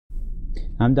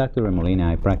I'm Dr.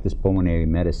 Remolina. I practice pulmonary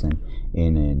medicine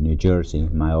in New Jersey.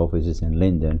 My office is in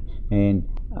Linden. And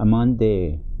among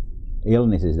the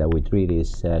illnesses that we treat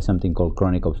is something called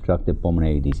chronic obstructive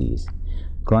pulmonary disease.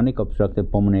 Chronic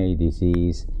obstructive pulmonary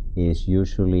disease is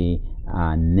usually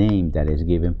a name that is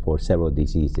given for several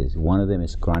diseases. One of them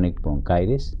is chronic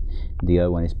bronchitis. The other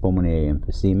one is pulmonary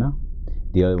emphysema.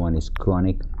 The other one is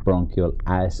chronic bronchial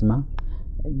asthma.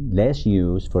 Less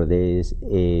used for this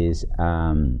is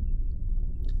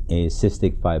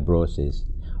cystic fibrosis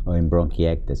or in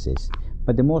bronchiectasis.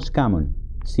 But the most common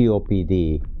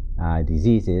COPD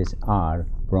diseases are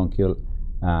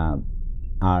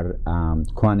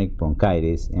chronic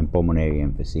bronchitis and pulmonary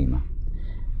emphysema.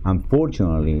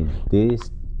 Unfortunately,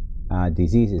 these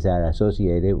diseases are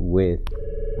associated with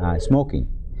smoking.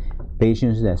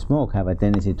 Patients that smoke have a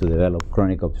tendency to develop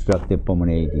chronic obstructive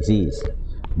pulmonary disease.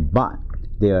 But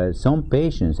there are some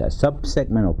patients, a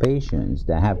subsegment of patients,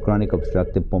 that have chronic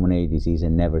obstructive pulmonary disease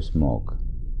and never smoke.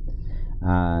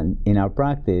 In our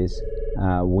practice,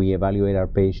 we evaluate our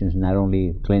patients not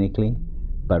only clinically,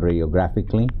 but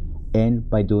radiographically, and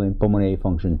by doing pulmonary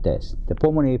function tests. The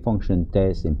pulmonary function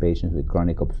tests in patients with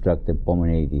chronic obstructive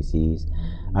pulmonary disease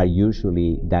are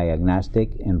usually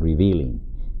diagnostic and revealing,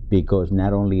 because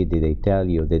not only do they tell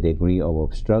you the degree of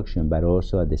obstruction, but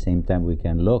also at the same time we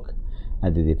can look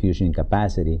at the diffusion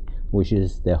capacity, which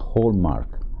is the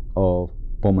hallmark of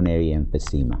pulmonary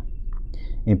emphysema.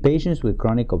 In patients with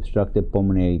chronic obstructive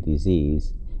pulmonary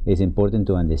disease, it's important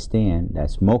to understand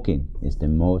that smoking is the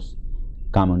most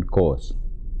common cause.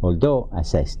 Although,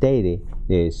 as I stated,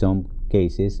 there are some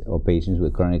cases of patients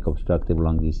with chronic obstructive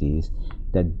lung disease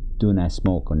that do not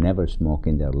smoke or never smoke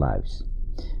in their lives.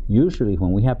 Usually,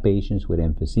 when we have patients with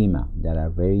emphysema that are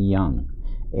very young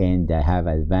and that have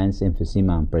advanced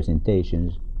emphysema on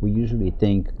presentations, we usually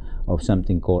think of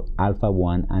something called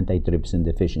alpha-1 antitrypsin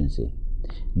deficiency.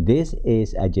 This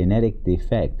is a genetic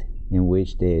defect in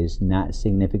which there is not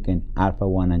significant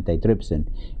alpha-1 antitrypsin,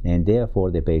 and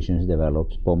therefore the patient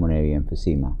develops pulmonary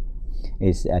emphysema.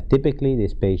 Typically,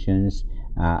 these patients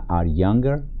are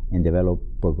younger and develop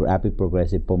rapid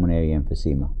progressive pulmonary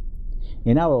emphysema.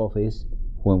 In our office,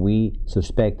 when we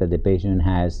suspect that the patient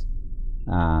has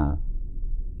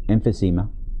emphysema,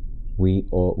 we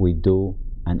do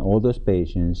on all those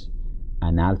patients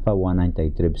an alpha-1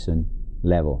 antitrypsin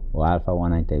level or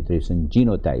alpha-1 antitrypsin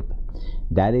genotype.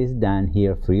 That is done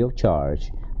here free of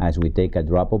charge, as we take a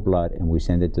drop of blood and we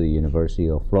send it to the University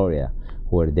of Florida,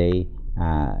 where they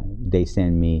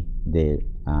send me the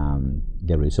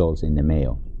results in the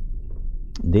mail.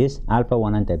 This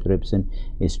alpha-1 antitrypsin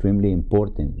is extremely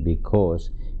important,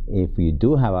 because if you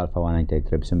do have alpha-1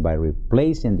 antitrypsin, by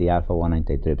replacing the alpha-1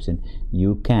 antitrypsin,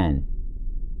 you can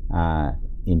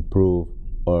improve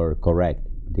or correct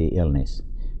the illness.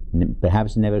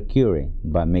 Perhaps never cure it,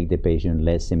 but make the patient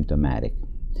less symptomatic.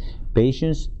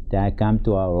 Patients that come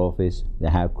to our office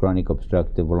that have chronic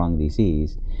obstructive lung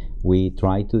disease, we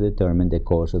try to determine the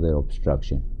cause of their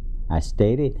obstruction. As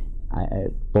stated,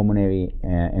 pulmonary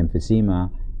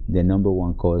emphysema, the number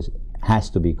one cause has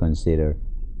to be considered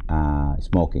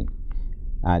smoking.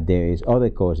 There is other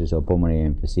causes of pulmonary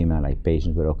emphysema, like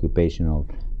patients with occupational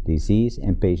disease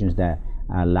and patients that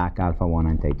lack alpha-1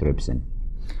 antitrypsin.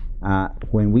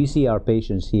 When we see our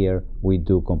patients here, we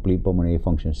do complete pulmonary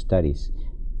function studies.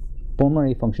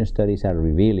 Pulmonary function studies are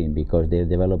revealing because they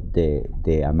develop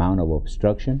the amount of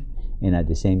obstruction, and at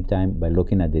the same time, by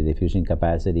looking at the diffusion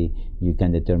capacity, you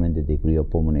can determine the degree of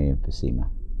pulmonary emphysema.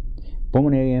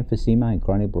 Pulmonary emphysema and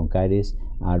chronic bronchitis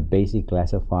are basically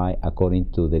classified according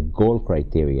to the GOLD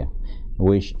criteria,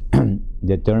 which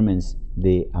determines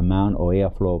the amount of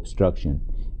airflow obstruction.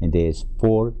 And there's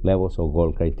 4 levels of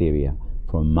GOLD criteria,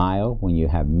 from mild, when you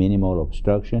have minimal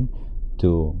obstruction,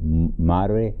 to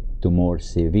moderate, to more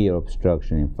severe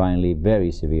obstruction, and finally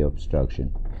very severe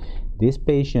obstruction. These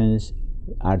patients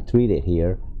are treated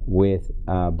here with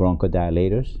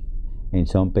bronchodilators. In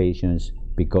some patients,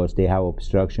 because they have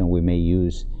obstruction, we may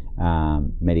use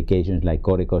medications like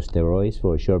corticosteroids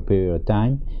for a short period of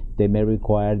time. They may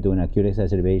require, during acute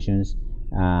exacerbations,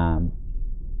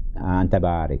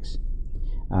 antibiotics.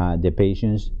 The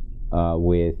patients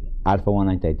with alpha-1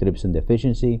 antitrypsin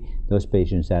deficiency, those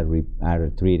patients are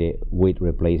treated with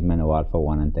replacement of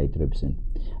alpha-1 antitrypsin.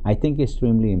 I think it's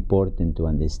extremely important to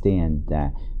understand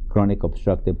that chronic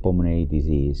obstructive pulmonary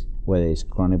disease, whether it's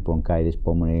chronic bronchitis,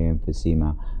 pulmonary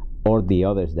emphysema, or the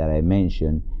others that I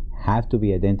mentioned, have to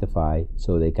be identified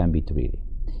so they can be treated.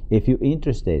 If you're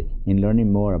interested in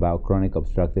learning more about chronic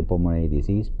obstructive pulmonary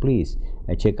disease, please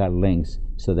check our links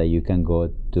so that you can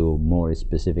go to more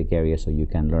specific areas so you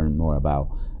can learn more about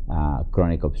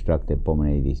chronic obstructive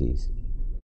pulmonary disease.